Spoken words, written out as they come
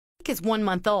is 1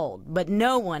 month old, but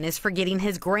no one is forgetting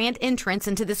his grand entrance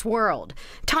into this world.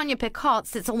 Tanya Picot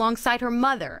sits alongside her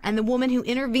mother and the woman who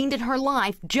intervened in her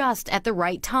life just at the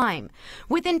right time.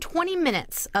 Within 20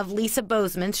 minutes of Lisa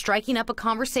Bozeman striking up a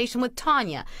conversation with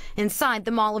Tanya inside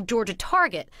the Mall of Georgia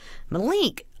Target,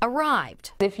 Malik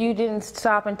arrived. If you didn't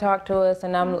stop and talk to us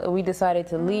and we decided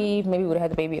to leave, maybe we would have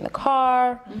had the baby in the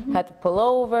car, had to pull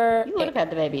over. You would have had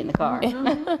the baby in the car.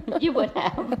 You would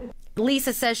have.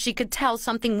 Lisa says she could tell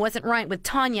something wasn't right with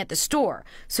Tanya at the store,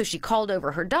 so she called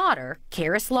over her daughter,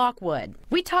 Karis Lockwood.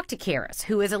 We talked to Karis,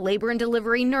 who is a labor and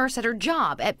delivery nurse at her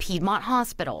job at Piedmont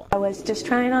Hospital. I was just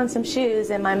trying on some shoes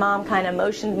and my mom kind of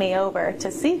motioned me over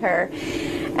to see her,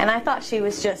 and I thought she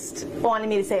was just wanting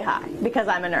me to say hi because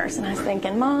I'm a nurse, and I was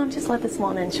thinking, Mom, just let this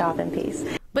woman shop in peace.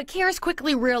 But Karis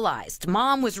quickly realized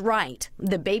Mom was right.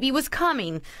 The baby was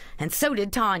coming, and so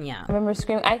did Tanya. I remember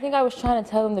screaming. I think I was trying to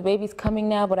tell them the baby's coming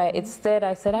now, but instead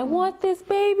I said, I want this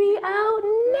baby out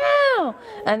now.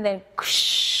 And then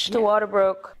the water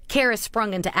broke. Karis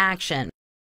sprung into action.